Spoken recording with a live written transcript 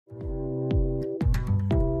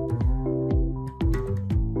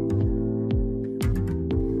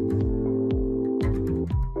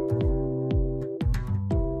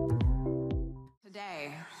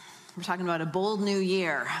We're talking about a bold new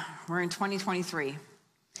year. We're in 2023.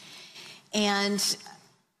 And,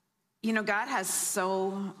 you know, God has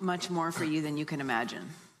so much more for you than you can imagine.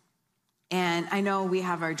 And I know we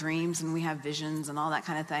have our dreams and we have visions and all that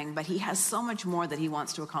kind of thing, but he has so much more that he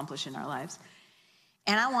wants to accomplish in our lives.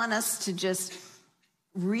 And I want us to just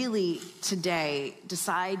really today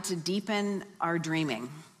decide to deepen our dreaming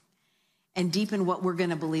and deepen what we're going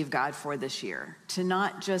to believe God for this year. To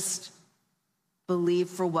not just believe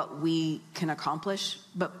for what we can accomplish,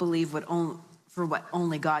 but believe for what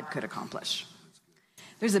only God could accomplish.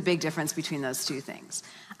 There's a big difference between those two things.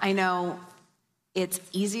 I know it's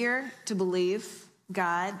easier to believe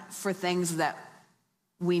God for things that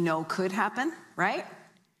we know could happen, right?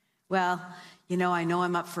 Well, you know, I know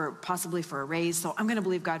I'm up for possibly for a raise, so I'm going to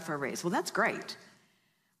believe God for a raise. Well, that's great.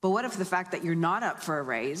 But what if the fact that you're not up for a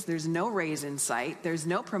raise, there's no raise in sight, there's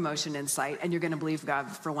no promotion in sight, and you're going to believe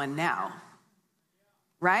God for one now?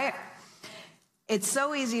 Right? It's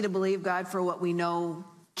so easy to believe God for what we know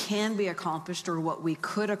can be accomplished or what we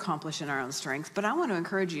could accomplish in our own strength. But I want to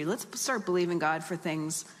encourage you, let's start believing God for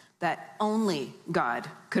things that only God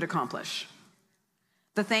could accomplish.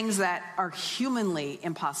 The things that are humanly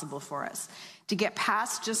impossible for us. To get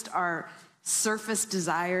past just our surface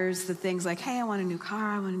desires, the things like, hey, I want a new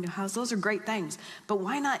car, I want a new house. Those are great things. But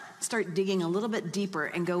why not start digging a little bit deeper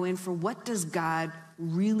and go in for what does God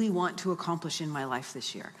really want to accomplish in my life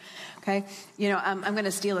this year? Okay, you know, I'm going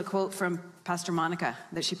to steal a quote from Pastor Monica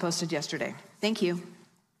that she posted yesterday. Thank you.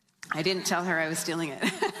 I didn't tell her I was stealing it.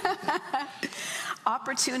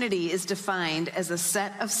 Opportunity is defined as a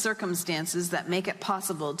set of circumstances that make it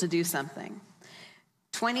possible to do something.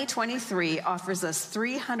 2023 offers us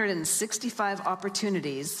 365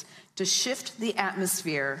 opportunities to shift the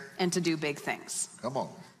atmosphere and to do big things. Come on.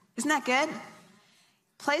 Isn't that good?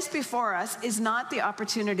 Placed before us is not the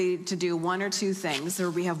opportunity to do one or two things,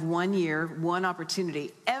 or we have 1 year, one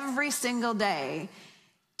opportunity every single day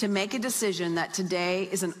to make a decision that today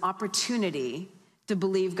is an opportunity to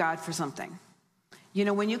believe God for something. You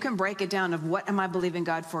know, when you can break it down of what am I believing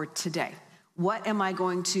God for today? What am I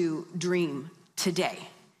going to dream today?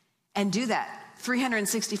 And do that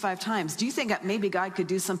 365 times. Do you think that maybe God could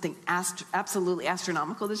do something absolutely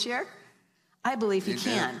astronomical this year? I believe he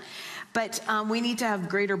can. But we need to have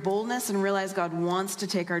greater boldness and realize God wants to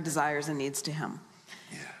take our desires and needs to him.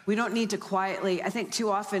 Yeah. We don't need to quietly, I think too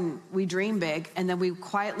often we dream big and then we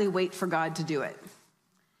quietly wait for God to do it.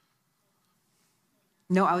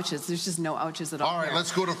 No ouches. There's just no ouches at all. All right,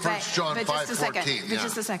 let's go to 1 John 5:14. But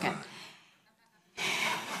just a second.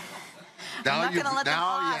 Now I'm not going to let them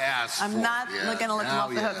off. I'm not going to let them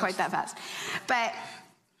off the hook quite that fast. But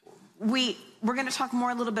we're going to talk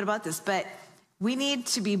more a little bit about this, but we need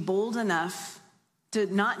to be bold enough to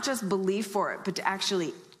not just believe for it, but to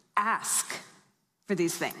actually ask for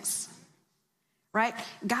these things, right?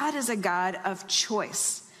 God is a God of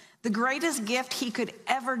choice. The greatest gift he could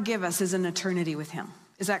ever give us is an eternity with him.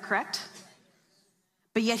 Is that correct?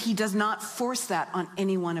 But yet he does not force that on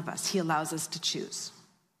any one of us. He allows us to choose.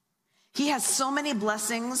 He has so many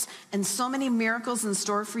blessings and so many miracles in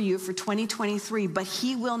store for you for 2023, but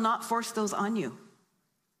he will not force those on you.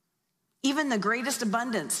 Even the greatest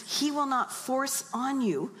abundance, he will not force on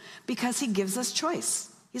you because he gives us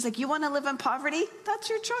choice. He's like, you want to live in poverty? That's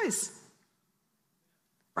your choice.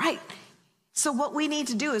 Right. So what we need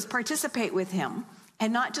to do is participate with him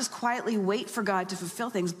and not just quietly wait for God to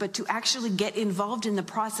fulfill things, but to actually get involved in the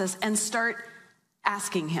process and start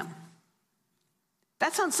asking him.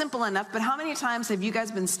 That sounds simple enough, but how many times have you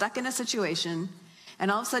guys been stuck in a situation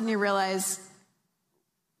and all of a sudden you realize,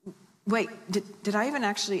 wait, did I even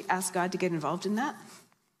actually ask God to get involved in that?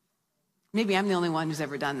 Maybe I'm the only one who's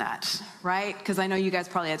ever done that, right? Because I know you guys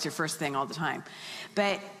probably, that's your first thing all the time.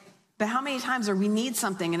 But how many times are we need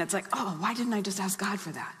something and it's like, oh, why didn't I just ask God for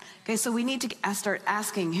that? Okay, so we need to start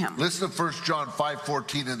asking him. Listen to 1 John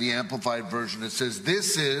 5:14 in the Amplified Version. It says,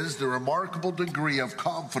 this is the remarkable degree of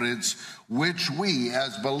confidence which we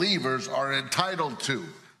as believers are entitled to.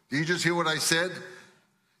 Did you just hear what I said?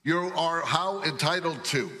 You are how entitled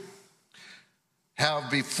to?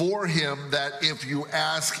 Have before him that if you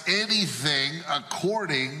ask anything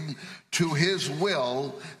according to his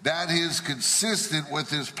will, that is consistent with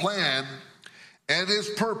his plan and his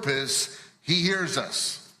purpose, he hears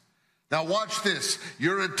us. Now watch this.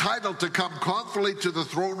 You're entitled to come confidently to the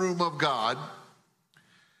throne room of God,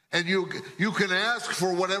 and you can ask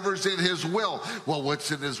for whatever's in his will. Well,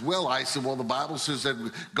 what's in his will? I said, well, the Bible says that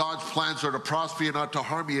God's plans are to prosper you, not to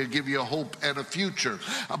harm you, and give you a hope and a future.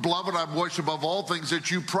 Beloved, I wish above all things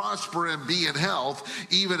that you prosper and be in health,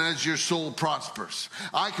 even as your soul prospers.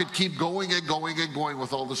 I could keep going and going and going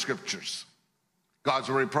with all the scriptures. God's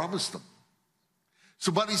already promised them.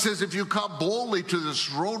 So, but he says, if you come boldly to this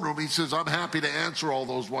throne room, he says, I'm happy to answer all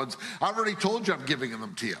those ones. I've already told you I'm giving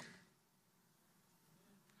them to you.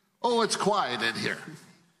 Oh, it's quiet in here.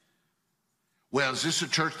 Well, is this a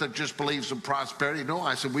church that just believes in prosperity? No,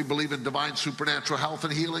 I said, we believe in divine supernatural health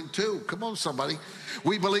and healing too. Come on, somebody.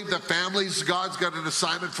 We believe that families, God's got an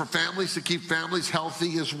assignment for families to keep families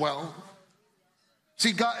healthy as well.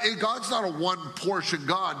 See, God's not a one-portion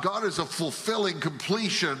God. God is a fulfilling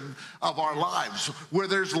completion of our lives where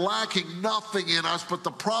there's lacking nothing in us, but the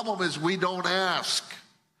problem is we don't ask.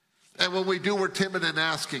 And when we do, we're timid in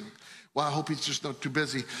asking. Well, I hope he's just not too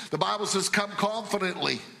busy. The Bible says, come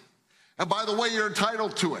confidently. And by the way, you're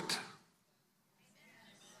entitled to it.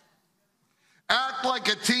 Act like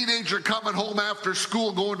a teenager coming home after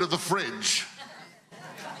school going to the fridge,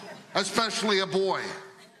 especially a boy.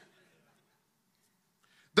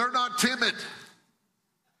 They're not timid.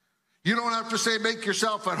 You don't have to say, make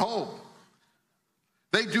yourself at home.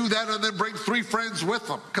 They do that and then bring 3 friends with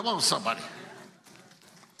them. Come on, somebody.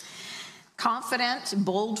 Confident,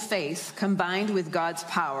 bold faith combined with God's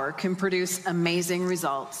power can produce amazing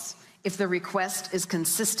results if the request is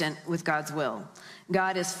consistent with God's will.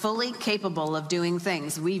 God is fully capable of doing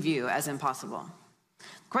things we view as impossible.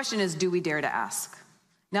 The question is, do we dare to ask?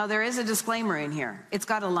 Now, there is a disclaimer in here. It's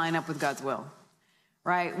got to line up with God's will.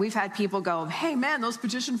 Right? We've had people go, hey man, those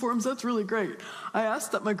petition forms, that's really great. I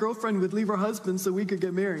asked that my girlfriend would leave her husband so we could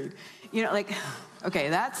get married. You know, like, okay,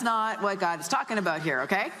 that's not what God is talking about here,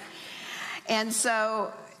 okay? And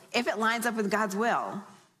so if it lines up with God's will,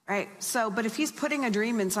 right? So, but if he's putting a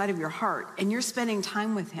dream inside of your heart and you're spending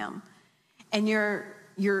time with him and you're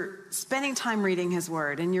spending time reading his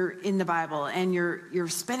word and you're in the Bible and you're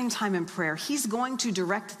spending time in prayer, he's going to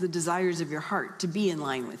direct the desires of your heart to be in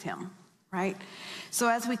line with him, right? So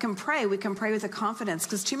as we can pray with a confidence,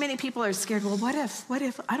 because too many people are scared. Well, what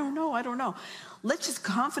if, I don't know. Let's just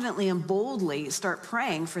confidently and boldly start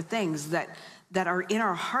praying for things that are in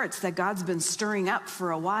our hearts that God's been stirring up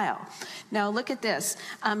for a while. Now look at this.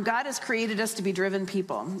 God has created us to be driven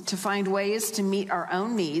people, to find ways to meet our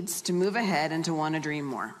own needs, to move ahead, and to want to dream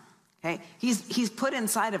more. Okay? He's put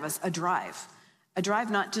inside of us a drive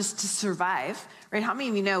not just to survive, right? How many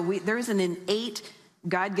of you know there is an innate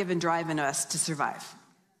God-given drive in us to survive,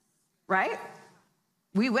 right?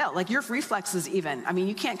 We will, like your reflexes even. I mean,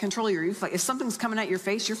 you can't control your reflex. If something's coming at your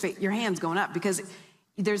face, your hand's going up because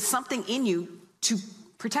there's something in you to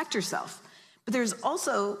protect yourself. But there's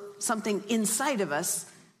also something inside of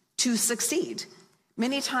us to succeed.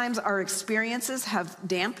 Many times our experiences have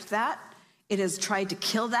damped that. It has tried to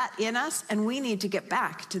kill that in us, and we need to get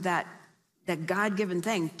back to that God-given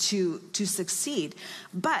thing to succeed.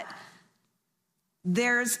 But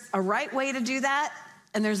there's a right way to do that,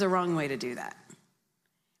 and there's a wrong way to do that,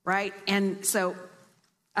 right? And so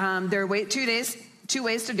there are two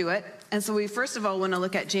ways to do it. And so we first of all want to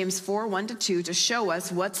look at James 4:1-2 to show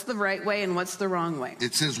us what's the right way and what's the wrong way.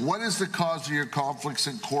 It says, what is the cause of your conflicts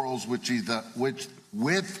and quarrels with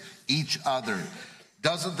each other?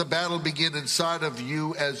 Doesn't the battle begin inside of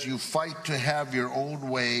you as you fight to have your own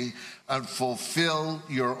way and fulfill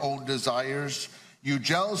your own desires? You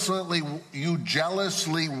jealously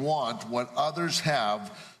want what others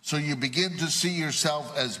have, so you begin to see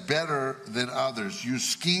yourself as better than others. You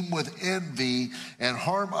scheme with envy and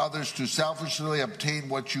harm others to selfishly obtain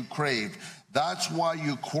what you crave. That's why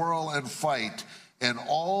you quarrel and fight, and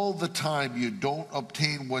all the time you don't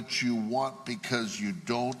obtain what you want because you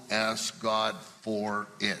don't ask God for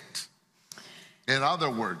it. In other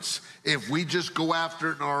words, if we just go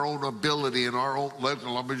after it in our own ability and our own,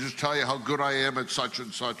 let me just tell you how good I am at such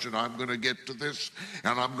and such, and I'm going to get to this,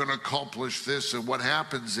 and I'm going to accomplish this. And what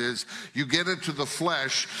happens is you get into the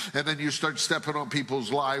flesh, and then you start stepping on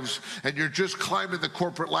people's lives, and you're just climbing the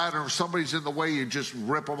corporate ladder. If somebody's in the way, you just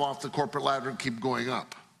rip them off the corporate ladder and keep going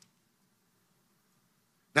up.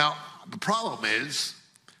 Now, the problem is,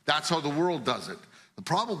 that's how the world does it. The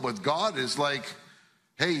problem with God is like,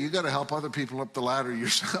 hey, you got to help other people up the ladder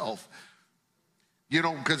yourself. You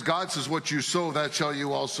know, because God says, what you sow, that shall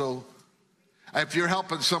you also. If you're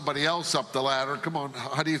helping somebody else up the ladder, come on,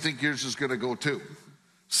 how do you think yours is going to go too?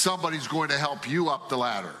 Somebody's going to help you up the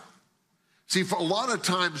ladder. See, for a lot of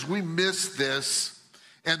times we miss this,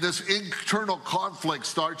 and this internal conflict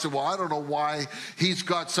starts, and well, I don't know why he's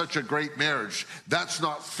got such a great marriage. That's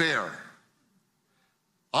not fair.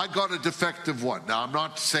 I got a defective one. Now, I'm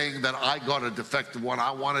not saying that I got a defective one.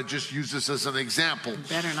 I want to just use this as an example.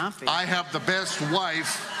 Better not be. I have the best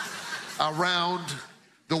wife around,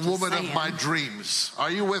 the woman of my dreams. Are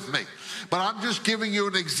you with me? But I'm just giving you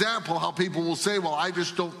an example how people will say, well, I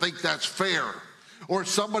just don't think that's fair. Or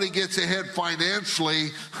somebody gets ahead financially,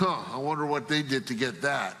 I wonder what they did to get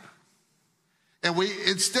that. And we,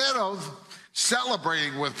 instead of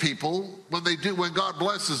celebrating with people when God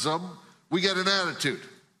blesses them, we get an attitude.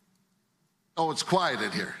 Oh, it's quiet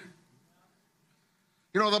in here.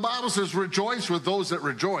 You know, the Bible says, rejoice with those that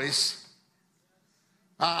rejoice.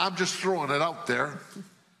 I'm just throwing it out there.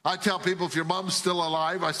 I tell people, if your mom's still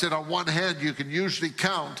alive, I said on one hand, you can usually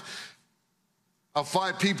count of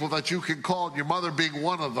 5 people that you can call, and your mother being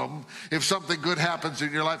one of them, if something good happens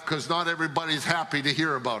in your life, because not everybody's happy to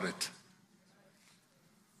hear about it.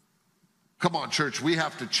 Come on, church, we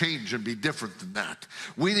have to change and be different than that.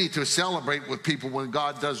 We need to celebrate with people when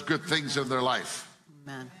God does good things in their life.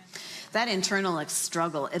 Amen. That internal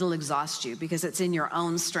struggle, it'll exhaust you because it's in your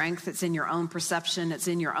own strength, it's in your own perception, it's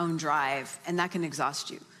in your own drive, and that can exhaust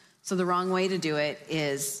you. So the wrong way to do it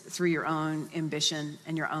is through your own ambition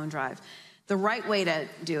and your own drive. The right way to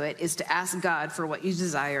do it is to ask God for what you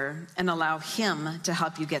desire and allow Him to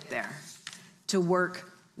help you get there, to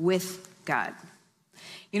work with God.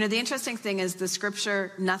 You know, the interesting thing is the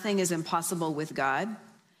scripture, nothing is impossible with God.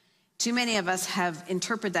 Too many of us have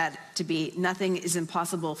interpreted that to be nothing is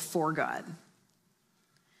impossible for God.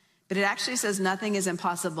 But it actually says nothing is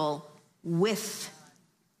impossible with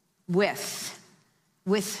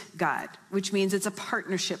God, which means it's a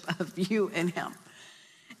partnership of you and Him.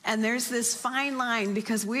 And there's this fine line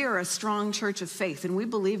because we are a strong church of faith and we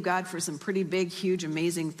believe God for some pretty big, huge,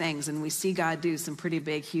 amazing things. And we see God do some pretty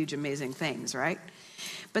big, huge, amazing things, right?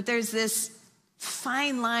 But there's this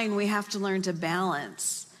fine line we have to learn to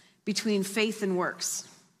balance between faith and works,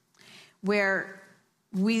 where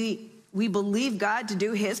we believe God to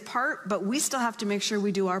do His part, but we still have to make sure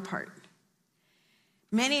we do our part.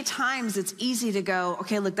 Many times it's easy to go,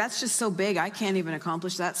 okay, look, that's just so big, I can't even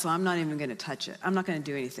accomplish that, so I'm not even going to touch it. I'm not going to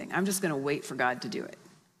do anything. I'm just going to wait for God to do it.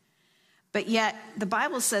 But yet, the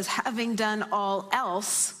Bible says, having done all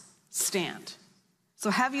else, stand.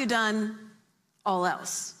 So have you done all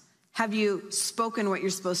else? Have you spoken what you're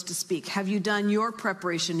supposed to speak? Have you done your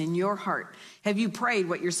preparation in your heart? Have you prayed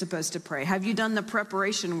what you're supposed to pray? Have you done the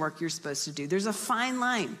preparation work you're supposed to do? There's a fine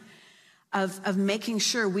line of making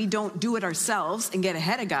sure we don't do it ourselves and get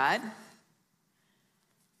ahead of God,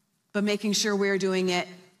 but making sure we're doing it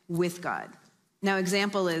with God. Now,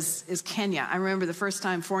 example is Kenya. I remember the first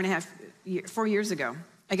time 4 years ago,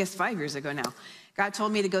 I guess 5 years ago now, God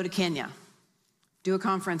told me to go to Kenya, do a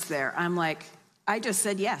conference there. I'm like, I just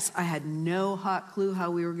said yes. I had no hot clue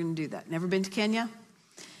how we were going to do that. Never been to Kenya.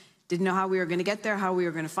 Didn't know how we were going to get there, how we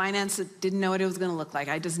were going to finance it. Didn't know what it was going to look like.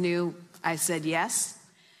 I just knew I said yes.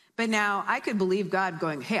 But now I could believe God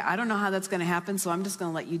going, hey, I don't know how that's going to happen, so I'm just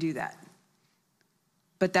going to let you do that.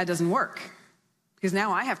 But that doesn't work because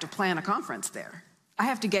now I have to plan a conference there. I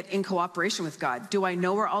have to get in cooperation with God. Do I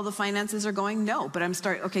know where all the finances are going? No, but I'm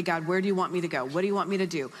starting, okay, God, where do you want me to go? What do you want me to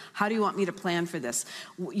do? How do you want me to plan for this?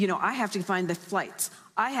 You know, I have to find the flights.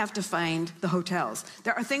 I have to find the hotels.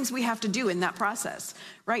 There are things we have to do in that process.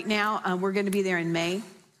 Right now, we're going to be there in May.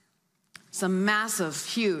 Some massive,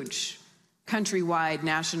 huge, countrywide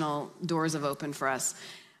national doors have opened for us.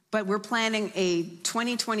 But we're planning a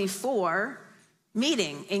 2024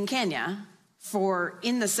 meeting in Kenya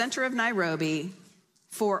in the center of Nairobi,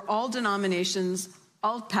 for all denominations,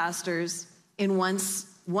 all pastors in one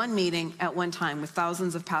meeting at one time with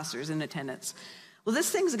thousands of pastors in attendance. Well, this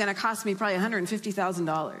thing's going to cost me probably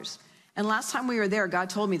 $150,000. And last time we were there, God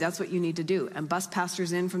told me that's what you need to do. And bus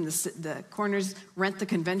pastors in from the corners, rent the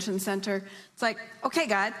convention center. It's like, okay,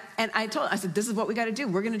 God. And I said, this is what we got to do.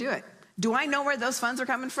 We're going to do it. Do I know where those funds are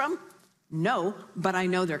coming from? No, but I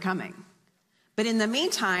know they're coming. But in the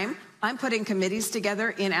meantime, I'm putting committees together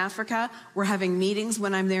in Africa. We're having meetings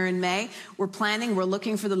when I'm there in May. We're planning, we're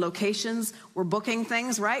looking for the locations, we're booking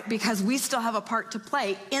things, right? Because we still have a part to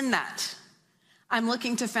play in that. I'm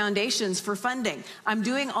looking to foundations for funding. I'm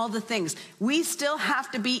doing all the things. We still have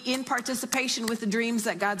to be in participation with the dreams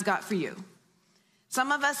that God's got for you.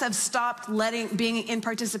 Some of us have stopped being in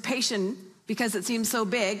participation because it seems so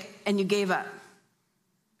big and you gave up.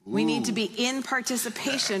 We need to be in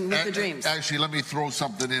participation with the dreams. Actually, let me throw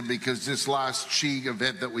something in because this last She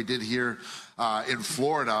event that we did here in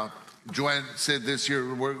Florida, Joanne said this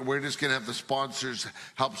year, we're just going to have the sponsors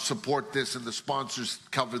help support this, and the sponsors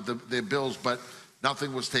covered their bills, but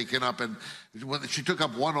nothing was taken up. And when she took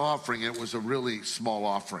up one offering, it was a really small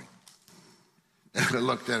offering. And I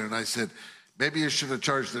looked at her and I said, maybe you should have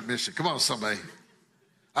charged admission. Come on, somebody.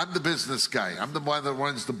 I'm the business guy. I'm the one that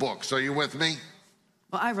runs the books. Are you with me?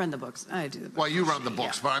 Well, I run the books. I do the books. Well, you run the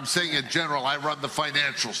books, yeah. But I'm saying in general, I run the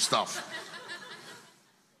financial stuff.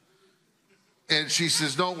 And she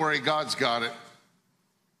says, don't worry, God's got it.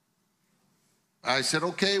 I said,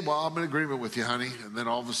 okay, well, I'm in agreement with you, honey. And then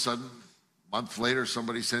all of a sudden, a month later,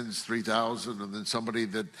 somebody sends 3,000, and then somebody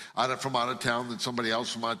that from out of town, then somebody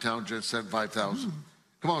else from out of town just sent 5,000.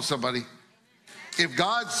 Come on, somebody. If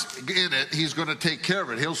God's in it, he's going to take care of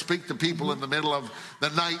it. He'll speak to people in the middle of the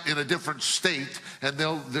night in a different state, and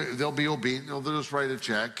they'll be obedient. They'll just write a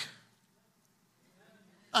check.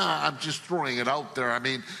 I'm just throwing it out there. I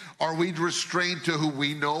mean, are we restrained to who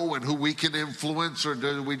we know and who we can influence, or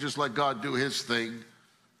do we just let God do his thing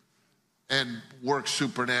and work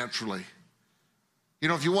supernaturally? You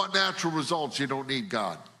know, if you want natural results, you don't need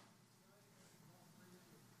God.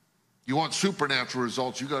 You want supernatural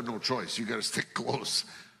results, you got no choice. You got to stick close.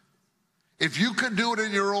 If you can do it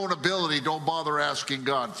in your own ability, don't bother asking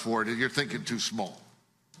God for it. You're thinking too small.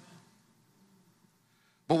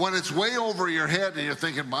 But when it's way over your head and you're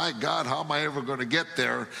thinking, my God, how am I ever going to get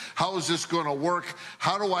there? How is this going to work?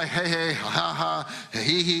 How do I, hey, ha, ha,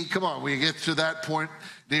 he, come on. We get to that point,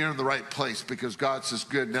 you're in the right place, because God says,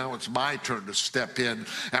 good, now it's my turn to step in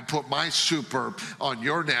and put my super on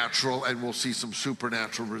your natural, and we'll see some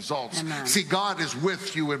supernatural results. Amen. See, God is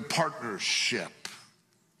with you in partnership.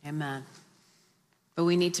 Amen. But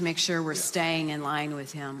we need to make sure we're staying in line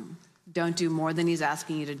with him. Don't do more than he's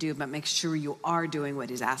asking you to do, but make sure you are doing what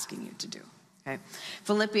he's asking you to do. Okay.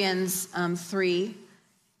 Philippians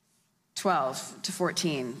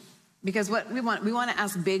 3:12-14. Because what we want to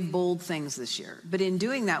ask big, bold things this year. But in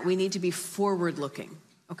doing that, we need to be forward-looking.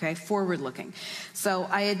 Okay, forward-looking. So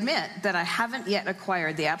I admit that I haven't yet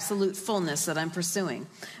acquired the absolute fullness that I'm pursuing,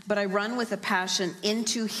 but I run with a passion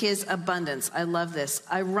into his abundance. I love this.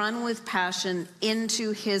 I run with passion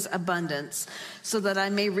into his abundance so that I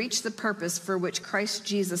may reach the purpose for which Christ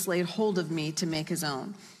Jesus laid hold of me to make his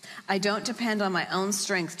own. I don't depend on my own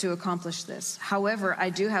strength to accomplish this. However, I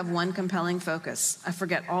do have one compelling focus. I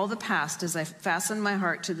forget all the past as I fasten my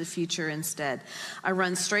heart to the future instead. I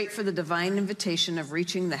run straight for the divine invitation of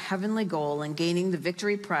reaching the heavenly goal and gaining the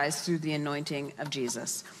victory prize through the anointing of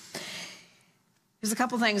Jesus. There's a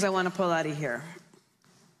couple things I want to pull out of here.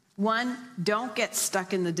 One, don't get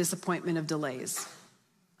stuck in the disappointment of delays.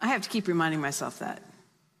 I have to keep reminding myself that.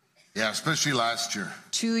 Yeah, especially last year.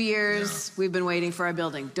 2 years, we've been waiting for our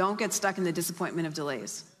building. Don't get stuck in the disappointment of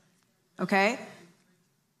delays, okay?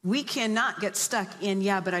 We cannot get stuck in,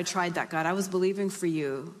 yeah, but I tried that, God. I was believing for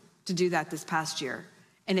you to do that this past year,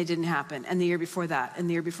 and it didn't happen, and the year before that, and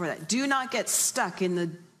the year before that. Do not get stuck in the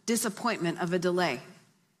disappointment of a delay,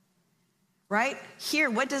 right? Here,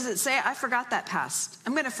 what does it say? I forgot that past.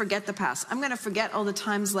 I'm going to forget the past. I'm going to forget all the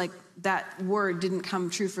times like that word didn't come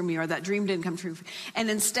true for me or that dream didn't come true. And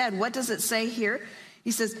instead, what does it say here? He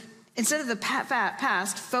says, instead of the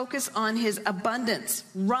past, focus on his abundance.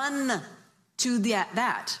 Run to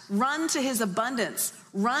that. Run to his abundance.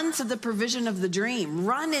 Run to the provision of the dream.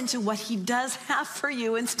 Run into what he does have for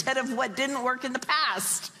you instead of what didn't work in the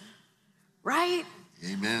past. Right?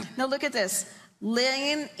 Amen. Now look at this.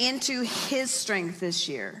 Lean into his strength this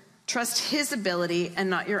year. Trust his ability and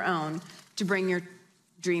not your own to bring your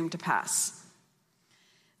dream to pass.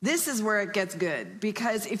 This is where it gets good,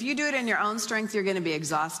 because if you do it in your own strength, you're going to be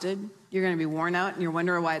exhausted, you're going to be worn out, and you're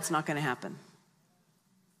wondering why it's not going to happen.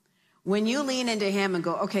 When you lean into him and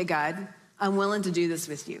go, okay, God, I'm willing to do this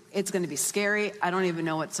with you. It's going to be scary. I don't even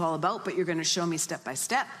know what it's all about, but you're going to show me step by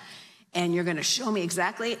step, and you're going to show me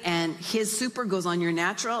exactly, and his super goes on your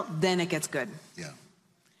natural, then it gets good. Yeah.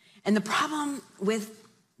 And the problem with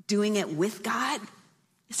doing it with God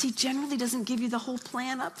is he generally doesn't give you the whole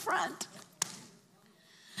plan up front.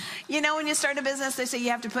 You know, when you start a business, they say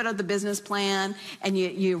you have to put out the business plan and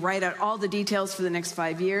you write out all the details for the next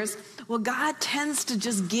 5 years. Well, God tends to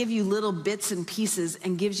just give you little bits and pieces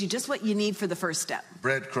and gives you just what you need for the first step.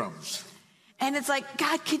 Breadcrumbs. And it's like,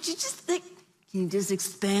 God, can you just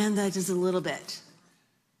expand that just a little bit?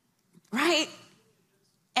 Right?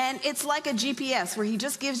 And it's like a GPS where he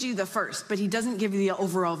just gives you the first, but he doesn't give you the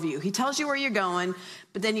overall view. He tells you where you're going,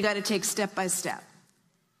 but then you got to take step by step.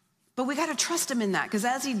 But we got to trust him in that, because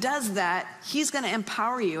as he does that, he's going to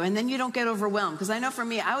empower you, and then you don't get overwhelmed. Because I know for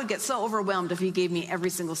me, I would get so overwhelmed if he gave me every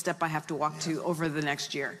single step I have to walk to over the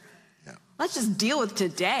next year. Yeah. Let's just deal with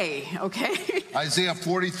today, okay? Isaiah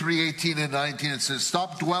 43:18-19, it says,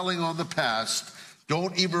 stop dwelling on the past.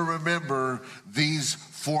 Don't even remember these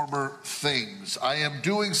former things. I am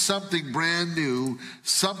doing something brand new,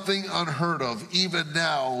 something unheard of. Even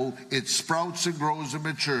now, it sprouts and grows and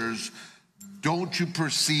matures. Don't you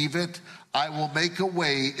perceive it? I will make a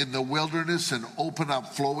way in the wilderness and open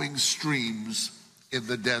up flowing streams in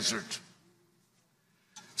the desert.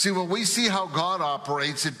 See, when we see how God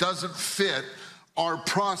operates, it doesn't fit our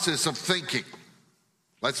process of thinking.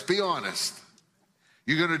 Let's be honest.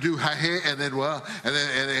 You're going to do Hoehne, and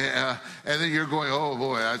then you're going, oh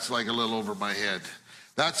boy, that's like a little over my head.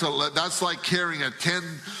 That's like carrying a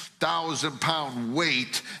 10,000-pound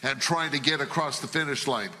weight and trying to get across the finish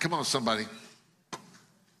line. Come on, somebody.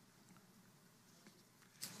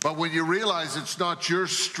 But when you realize it's not your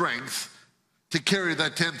strength to carry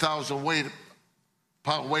that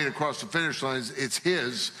 10,000-pound weight across the finish line, it's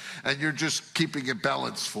his, and you're just keeping it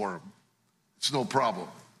balanced for him. It's no problem.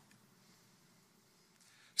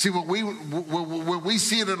 See, when we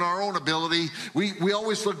see it in our own ability, we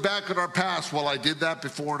always look back at our past. Well, I did that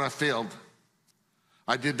before and I failed.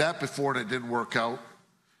 I did that before and it didn't work out.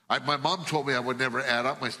 My mom told me I would never add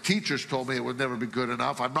up. My teachers told me it would never be good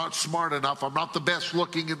enough. I'm not smart enough. I'm not the best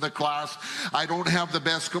looking in the class. I don't have the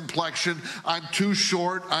best complexion. I'm too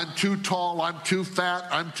short. I'm too tall. I'm too fat.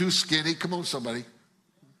 I'm too skinny. Come on, somebody.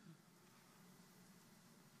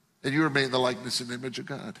 And you are made in the likeness and image of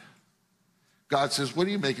God. God says, what are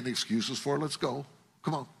you making excuses for? Let's go.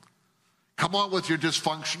 Come on. Come on with your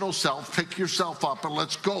dysfunctional self. Pick yourself up and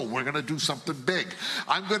let's go. We're going to do something big.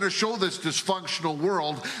 I'm going to show this dysfunctional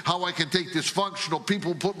world how I can take dysfunctional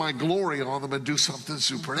people, put my glory on them, and do something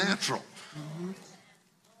supernatural.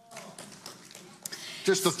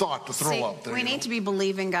 Just a thought to throw out there. We need to be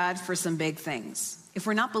believing God for some big things. If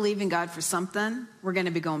we're not believing God for something, we're going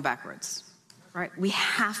to be going backwards. Right? We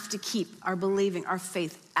have to keep our believing, our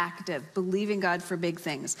faith active, believing God for big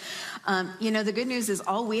things. The good news is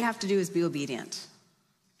all we have to do is be obedient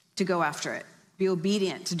to go after it. Be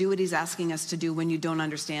obedient to do what he's asking us to do when you don't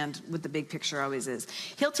understand what the big picture always is.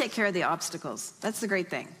 He'll take care of the obstacles. That's the great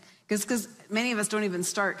thing. Because many of us don't even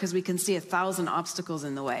start because we can see 1,000 obstacles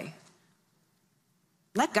in the way.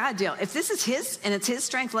 Let God deal. If this is his and it's his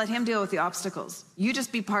strength, let him deal with the obstacles. You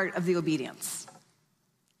just be part of the obedience.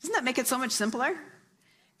 Doesn't that make it so much simpler?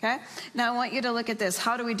 Okay. Now I want you to look at this.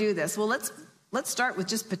 How do we do this? Well, let's start with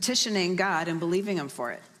just petitioning God and believing him for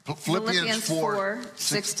it. Philippians 4,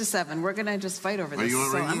 6-7. We're going to just fight over this.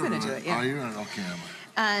 So I'm going to do it. Yeah. Are you? Okay.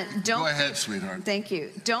 Go ahead, sweetheart. Thank you.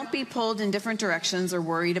 Don't be pulled in different directions or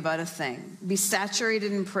worried about a thing. Be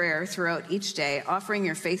saturated in prayer throughout each day, offering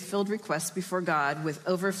your faith-filled requests before God with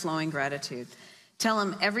overflowing gratitude. Tell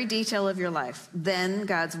him every detail of your life. Then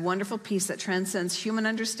God's wonderful peace that transcends human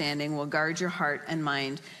understanding will guard your heart and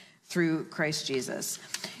mind through Christ Jesus.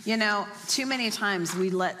 Too many times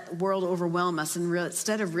we let the world overwhelm us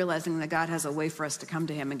instead of realizing that God has a way for us to come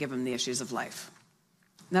to him and give him the issues of life.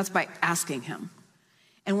 And that's by asking him.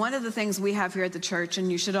 And one of the things we have here at the church,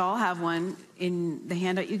 and you should all have one in the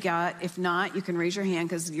handout you got. If not, you can raise your hand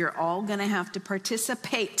because you're all going to have to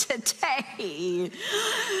participate today.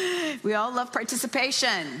 We all love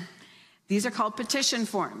participation. These are called petition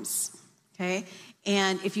forms, okay?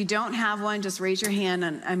 And if you don't have one, just raise your hand,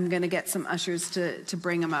 and I'm going to get some ushers to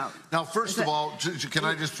bring them out. Now, first of all, can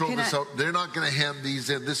I just throw this out? They're not going to hand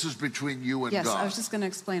these in. This is between you and God. Yes, I was just going to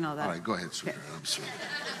explain all that. All right, go ahead, sweetheart. Okay. I'm sorry.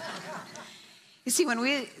 You see, when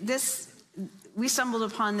we stumbled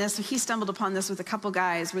upon this, he stumbled upon this with a couple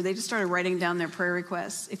guys where they just started writing down their prayer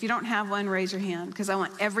requests. If you don't have one, raise your hand, because I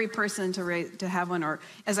want every person to have one, or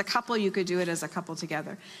as a couple, you could do it as a couple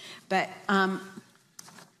together. But and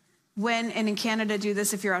in Canada, do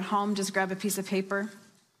this. If you're at home, just grab a piece of paper.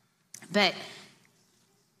 But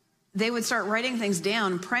they would start writing things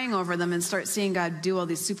down, praying over them, and start seeing God do all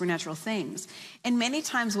these supernatural things. And many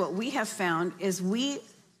times what we have found is we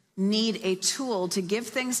need a tool to give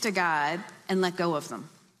things to God and let go of them,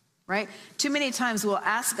 right? Too many times we'll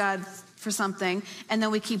ask God for something and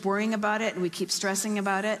then we keep worrying about it and we keep stressing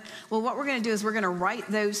about it. Well, what we're going to do is we're going to write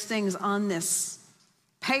those things on this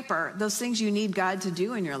paper, those things you need God to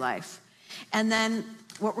do in your life. And then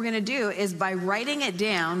what we're going to do is by writing it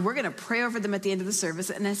down, we're going to pray over them at the end of the service.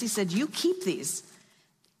 And as he said, you keep these.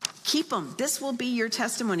 Keep them. This will be your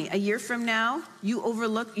testimony. A year from now, you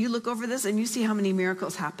look over this and you see how many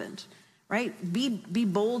miracles happened, right? Be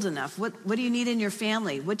bold enough. What do you need in your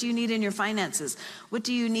family? What do you need in your finances? What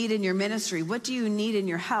do you need in your ministry? What do you need in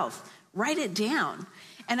your health? Write it down.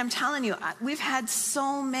 And I'm telling you, we've had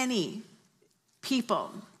so many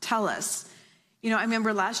people tell us, I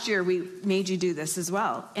remember last year we made you do this as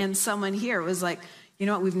well. And someone here was like, you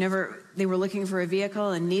know what, they were looking for a vehicle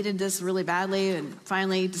and needed this really badly and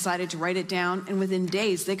finally decided to write it down. And within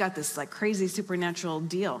days, they got this like crazy supernatural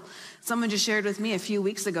deal. Someone just shared with me a few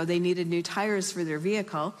weeks ago, they needed new tires for their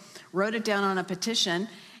vehicle, wrote it down on a petition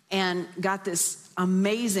and got this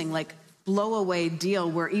amazing like blow away deal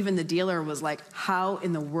where even the dealer was like, how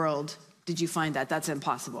in the world did you find that? That's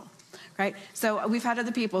impossible, right? So we've had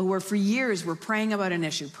other people who are for years were praying about an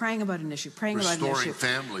issue, praying about an issue, praying about an issue. Restoring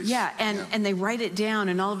families. Yeah, and they write it down,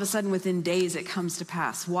 and all of a sudden within days it comes to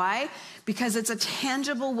pass. Why? Because it's a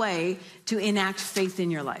tangible way to enact faith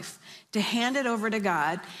in your life, to hand it over to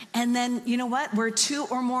God, and then, you know what? Where two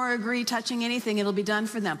or more agree touching anything, it'll be done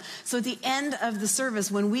for them. So at the end of the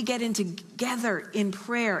service, when we get in together in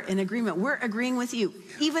prayer, in agreement, we're agreeing with you,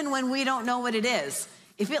 even when we don't know what it is.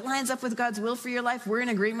 If it lines up with God's will for your life, we're in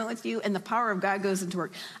agreement with you, and the power of God goes into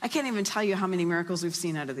work. I can't even tell you how many miracles we've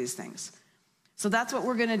seen out of these things. So that's what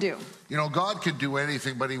we're going to do. You know, God can do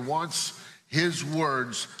anything, but he wants his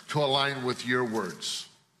words to align with your words.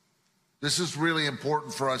 This is really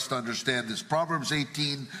important for us to understand this. Proverbs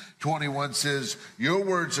 18:21 says, your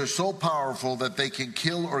words are so powerful that they can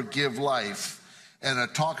kill or give life, and a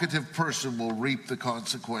talkative person will reap the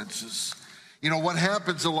consequences. You know, what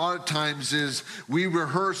happens a lot of times is we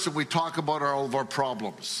rehearse and we talk about all of our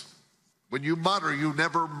problems. When you mutter, you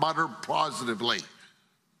never mutter positively.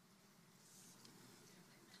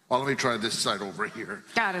 Well, let me try this side over here.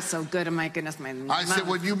 God is so good. Oh my goodness. I said,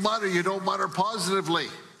 when you mutter, you don't mutter positively.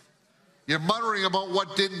 You're muttering about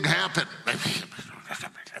what didn't happen.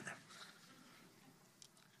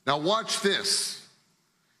 Now watch this.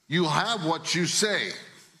 You have what you say.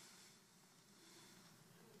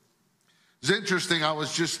 It's interesting. I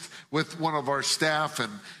was just with one of our staff,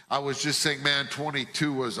 and I was just saying, man,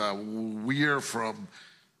 22 was a year from,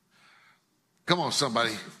 come on,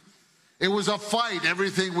 somebody. It was a fight.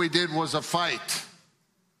 Everything we did was a fight.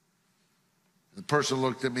 The person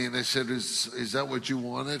looked at me and they said, is that what you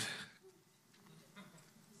wanted?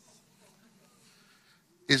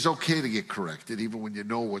 It's okay to get corrected, even when you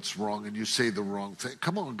know what's wrong and you say the wrong thing.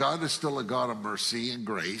 Come on, God is still a God of mercy and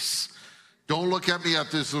grace. Don't look at me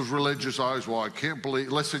at this with religious eyes. Well, I can't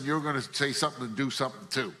believe. Listen, you're going to say something and do something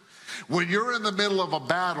too. When you're in the middle of a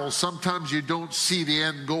battle, sometimes you don't see the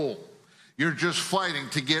end goal. You're just fighting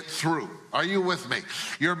to get through. Are you with me?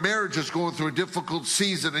 Your marriage is going through a difficult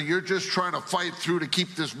season, and you're just trying to fight through to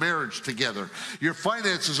keep this marriage together. Your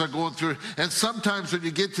finances are going through, and sometimes when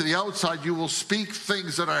you get to the outside, you will speak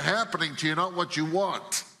things that are happening to you, not what you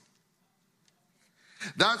want.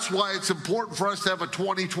 That's why it's important for us to have a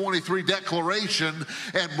 2023 declaration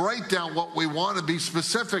and write down what we want and be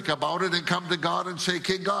specific about it and come to God and say,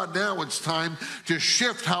 okay, God, now it's time to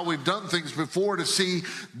shift how we've done things before to see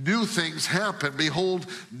new things happen. Behold,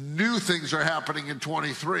 new things are happening in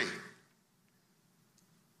 23.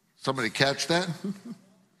 Somebody catch that?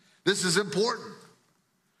 This is important.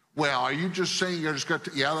 Well, are you just saying you're just got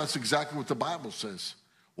to, yeah, that's exactly what the Bible says.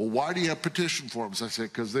 Well, why do you have petition forms? I said,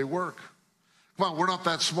 because they work. Come on, we're not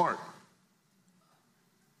that smart.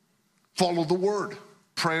 Follow the word.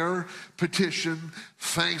 Prayer, petition,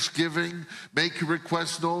 thanksgiving, make your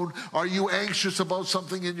requests known. Are you anxious about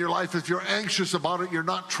something in your life? If you're anxious about it, you're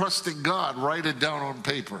not trusting God. Write it down on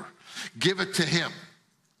paper. Give it to him.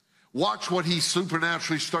 Watch what he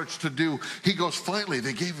supernaturally starts to do. He goes, finally,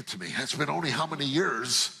 they gave it to me. It's been only how many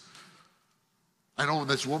years? I know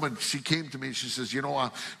this woman, she came to me, she says, you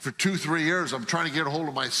know, for 2-3 years, I'm trying to get a hold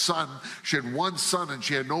of my son. She had one son and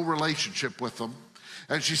she had no relationship with him.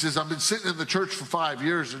 And she says, I've been sitting in the church for 5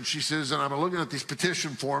 years. And she says, and I'm looking at these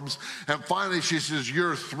petition forms. And finally, she says,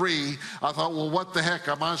 you're 3. I thought, well, what the heck?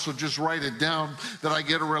 I might as well just write it down that I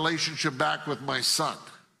get a relationship back with my son.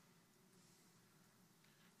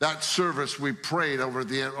 That service, we prayed over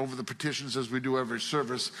the petitions as we do every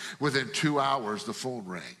service. Within 2 hours, the phone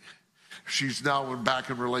rang. She's now back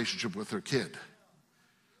in relationship with her kid.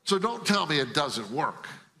 So don't tell me it doesn't work.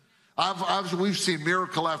 We've seen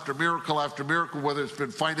miracle after miracle after miracle, whether it's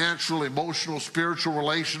been financial, emotional, spiritual,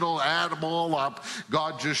 relational, add them all up.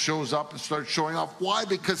 God just shows up and starts showing up. Why?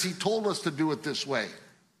 Because he told us to do it this way.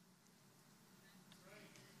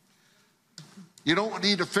 You don't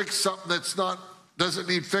need to fix something doesn't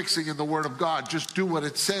need fixing in the Word of God. Just do what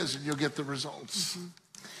it says and you'll get the results. Mm-hmm.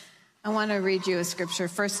 I want to read you a scripture,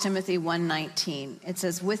 1 Timothy 1:19. It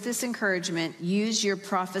says, with this encouragement, use your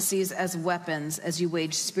prophecies as weapons as you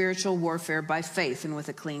wage spiritual warfare by faith and with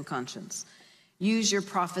a clean conscience. Use your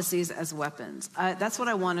prophecies as weapons. That's what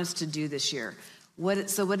I want us to do this year.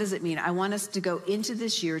 So what does it mean? I want us to go into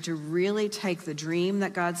this year to really take the dream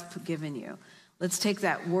that God's given you. Let's take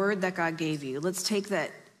that word that God gave you. Let's take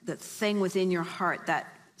that thing within your heart, that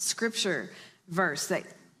scripture verse,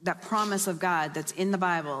 that promise of God that's in the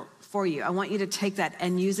Bible for you. I want you to take that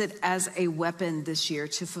and use it as a weapon this year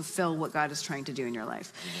to fulfill what God is trying to do in your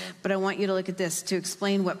life. Mm-hmm. But I want you to look at this to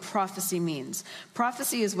explain what prophecy means.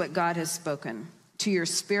 Prophecy is what God has spoken to your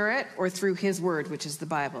spirit or through his word, which is the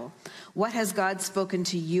Bible? What has God spoken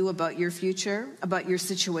to you about your future, about your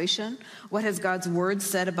situation? What has God's word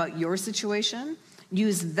said about your situation?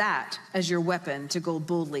 Use that as your weapon to go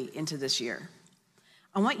boldly into this year.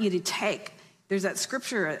 I want you to there's that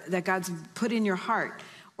scripture that God's put in your heart,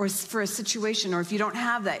 or for a situation, or if you don't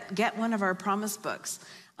have that, get one of our promise books.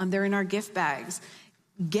 They're in our gift bags.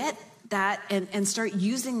 Get that and start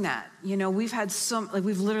using that. You know, we've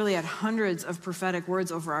literally had hundreds of prophetic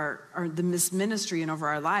words over this ministry and over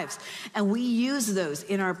our lives. And we use those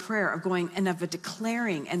in our prayer of going and of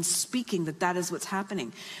declaring and speaking that is what's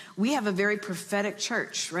happening. We have a very prophetic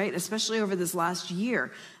church, right? Especially over this last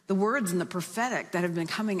year, the words and the prophetic that have been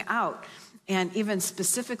coming out, and even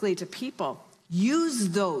specifically to people, use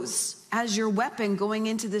those as your weapon going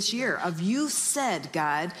into this year of, you said,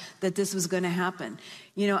 God, that this was going to happen.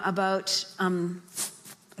 You know, about, I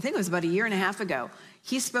think it was about a year and a half ago,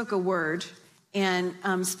 he spoke a word, and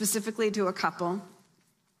specifically to a couple,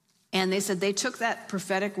 and they said they took that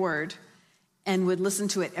prophetic word and would listen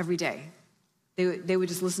to it every day. They would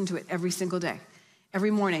just listen to it every single day.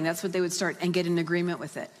 Every morning, that's what they would start, and get in agreement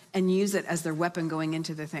with it and use it as their weapon going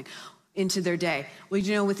into their day. Well,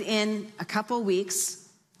 you know, within a couple weeks,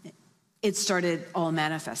 it started all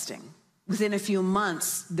manifesting. Within a few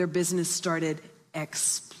months, their business started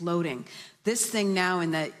exploding. This thing now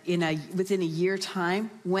within a year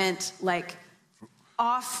time went like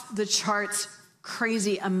off the charts,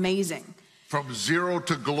 crazy, amazing. From zero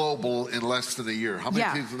to global in less than a year. How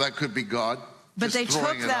many people that could be God? But they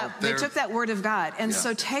took that word of God. And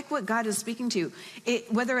so take what God is speaking to you.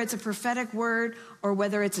 Whether it's a prophetic word or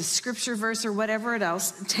whether it's a scripture verse or whatever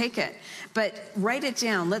else, take it. But write it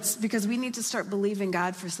down. Because we need to start believing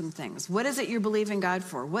God for some things. What is it you're believing God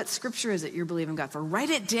for? What scripture is it you're believing God for? Write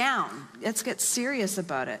it down. Let's get serious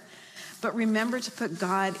about it. But remember to put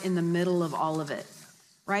God in the middle of all of it,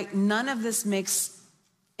 right? None of this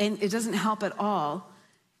and it doesn't help at all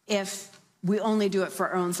if we only do it for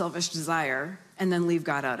our own selfish desire and then leave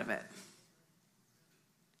God out of it.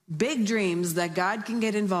 Big dreams that God can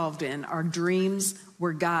get involved in are dreams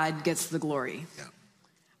where God gets the glory,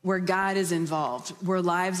 where God is involved, where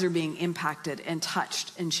lives are being impacted and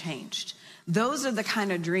touched and changed. Those are the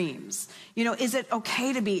kind of dreams. You know, is it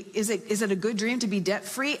a good dream to be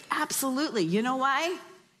debt-free? Absolutely. You know why?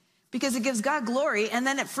 Because it gives God glory, and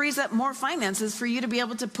then it frees up more finances for you to be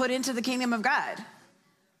able to put into the kingdom of God,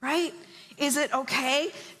 right? Is it okay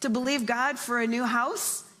to believe God for a new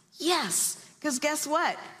house? Yes, because guess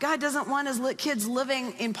what? God doesn't want his kids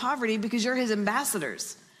living in poverty because you're his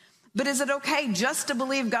ambassadors. But is it okay just to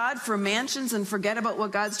believe God for mansions and forget about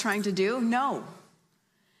what God's trying to do? No.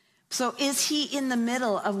 So is he in the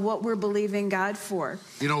middle of what we're believing God for?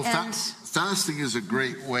 You know, fasting is a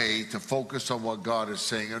great way to focus on what God is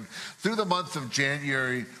saying. And through the month of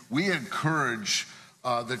January, we encourage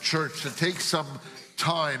the church to take some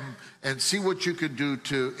time and see what you can do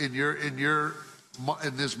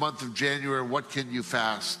in this month of January. What can you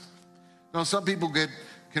fast? Now, some people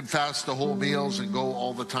can fast the whole meals and go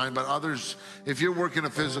all the time, but others, if you're working a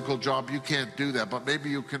physical job, you can't do that. But maybe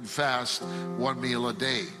you can fast one meal a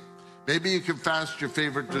day. Maybe you can fast your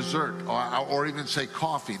favorite dessert, or even say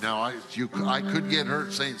coffee. Now, I could get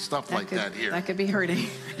hurt saying stuff like that here. That could be hurting.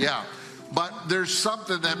 Yeah, but there's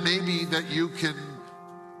something that maybe that you can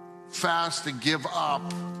fast and give up.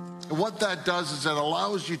 And what that does is it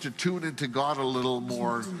allows you to tune into God a little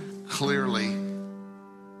more clearly,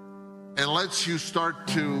 and lets you start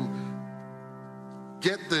to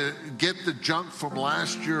get the junk from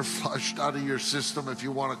last year flushed out of your system, if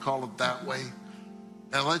you want to call it that way,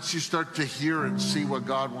 and lets you start to hear and see what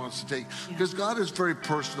God wants to take. Because God is very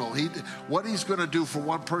personal. What he's going to do for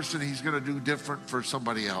one person, he's going to do different for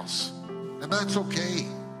somebody else, and that's okay.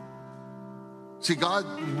 See, God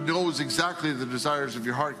knows exactly the desires of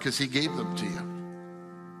your heart because he gave them to you.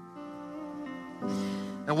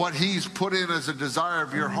 And what he's put in as a desire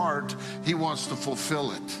of your heart, he wants to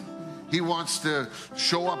fulfill it. He wants to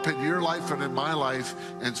show up in your life and in my life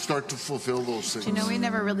and start to fulfill those things. Do you know, we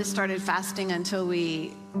never really started fasting until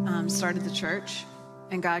we started the church.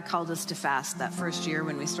 And God called us to fast that first year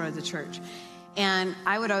when we started the church. And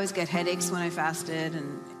I would always get headaches when I fasted.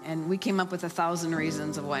 And we came up with 1,000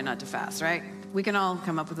 reasons of why not to fast, right? We can all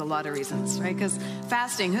come up with a lot of reasons, right? Because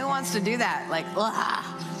fasting, who wants to do that? Like,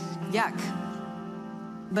 yuck.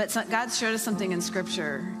 But God showed us something in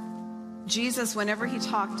Scripture. Jesus, whenever he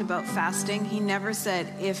talked about fasting, he never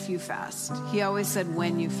said, if you fast. He always said,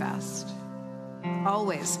 when you fast.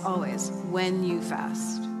 Always, always, when you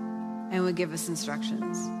fast. And would give us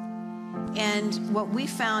instructions. And what we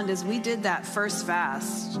found is we did that first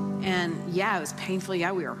fast, and yeah, it was painful.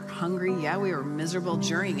 Yeah, we were hungry. Yeah, we were miserable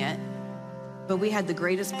during it. But we had the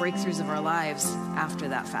greatest breakthroughs of our lives after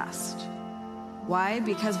that fast. Why?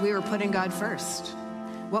 Because we were putting God first.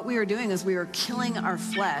 What we were doing is we were killing our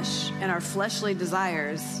flesh and our fleshly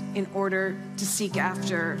desires in order to seek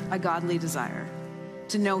after a godly desire,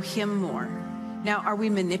 to know Him more. Now, are we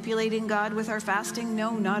manipulating God with our fasting?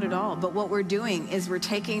 No, not at all. But what we're doing is we're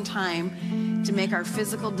taking time to make our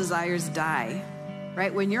physical desires die,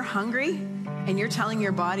 right? When you're hungry and you're telling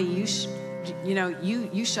your body, you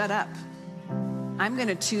shut up. I'm going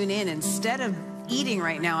to tune in. Instead of eating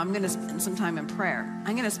right now, I'm going to spend some time in prayer.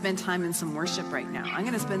 I'm going to spend time in some worship right now. I'm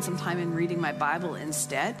going to spend some time in reading my Bible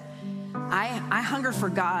instead. I hunger for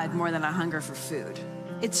God more than I hunger for food.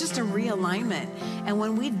 It's just a realignment. And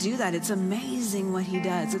when we do that, it's amazing what He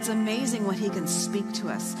does. It's amazing what He can speak to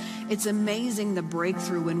us. It's amazing the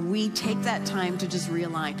breakthrough when we take that time to just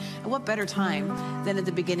realign. And what better time than at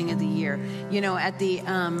the beginning of the year? You know, at the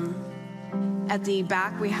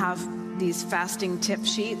back, we have these fasting tip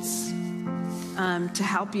sheets to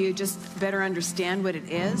help you just better understand what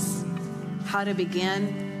it is, how to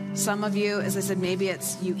begin. Some of you, as I said, maybe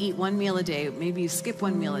it's you eat one meal a day. Maybe you skip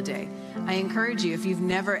one meal a day. I encourage you, if you've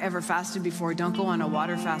never ever fasted before, don't go on a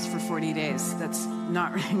water fast for 40 days. That's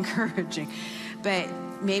not really encouraging. But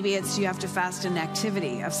maybe it's you have to fast an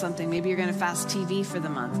activity of something. Maybe you're going to fast TV for the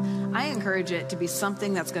month. I encourage it to be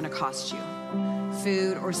something that's going to cost you.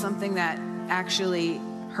 Food or something that actually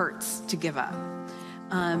hurts to give up.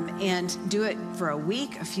 And do it for a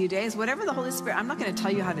week, a few days, whatever the Holy Spirit. I'm not going to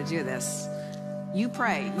tell you how to do this. You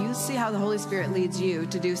pray. You see how the Holy Spirit leads you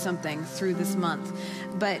to do something through this month.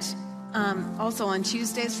 But also on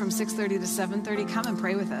Tuesdays from 6:30 to 7:30, come and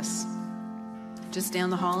pray with us. Just down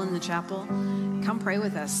the hall in the chapel. Come pray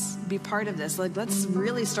with us. Be part of this. Let's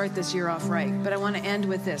really start this year off right. But I want to end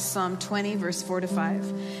with this. Psalm 20, verse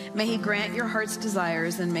 4-5. May He grant your heart's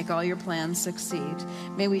desires and make all your plans succeed.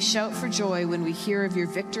 May we shout for joy when we hear of your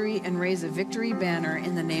victory and raise a victory banner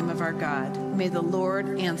in the name of our God. May the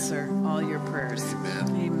Lord answer all your prayers. Amen.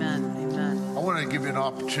 Amen. Amen. I want to give you an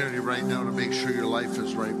opportunity right now to make sure your life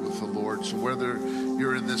is right with the Lord. So whether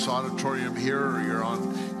you're in this auditorium here or you're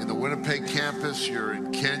in the Winnipeg campus, you're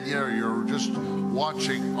in Kenya, or you're just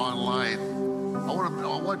watching online, I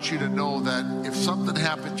want you to know that if something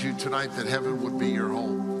happened to you tonight, that heaven would be your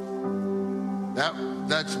home.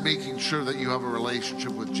 That's making sure that you have a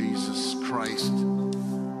relationship with Jesus Christ.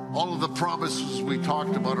 All of the promises we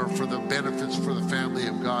talked about are for the benefits for the family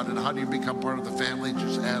of God. And how do you become part of the family?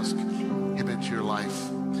 Just ask Him into your life.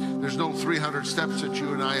 There's no 300 steps that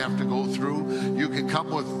you and I have to go through. You can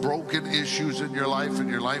come with broken issues in your life and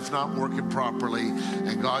your life not working properly.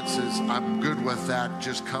 And God says, I'm good with that.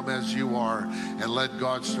 Just come as you are and let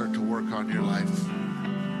God start to work on your life.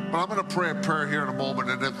 But I'm going to pray a prayer here in a moment.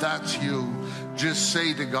 And if that's you, just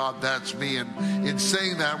say to God, that's me. And in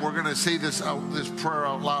saying that, we're going to say this prayer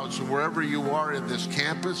out loud. So wherever you are in this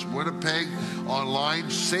campus, Winnipeg, online,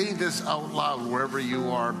 say this out loud wherever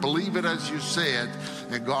you are. Believe it as you say it,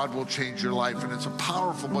 and God will change your life. And it's a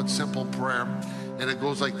powerful but simple prayer. And it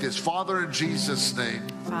goes like this. Father, in Jesus' name.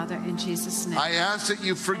 Father, in Jesus' name. I ask that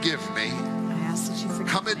you forgive me. I ask that you forgive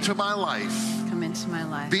me. Come into my life. Come into my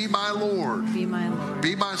life. Be my Lord. Be my Lord.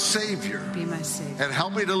 Be my Savior. Be my Savior. And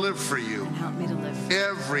help me to live for you. And help me to live for you.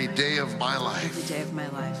 Every day of my life. Every day of my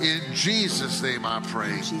life. In Jesus' name I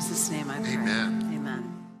pray. In Jesus' name I pray. Amen.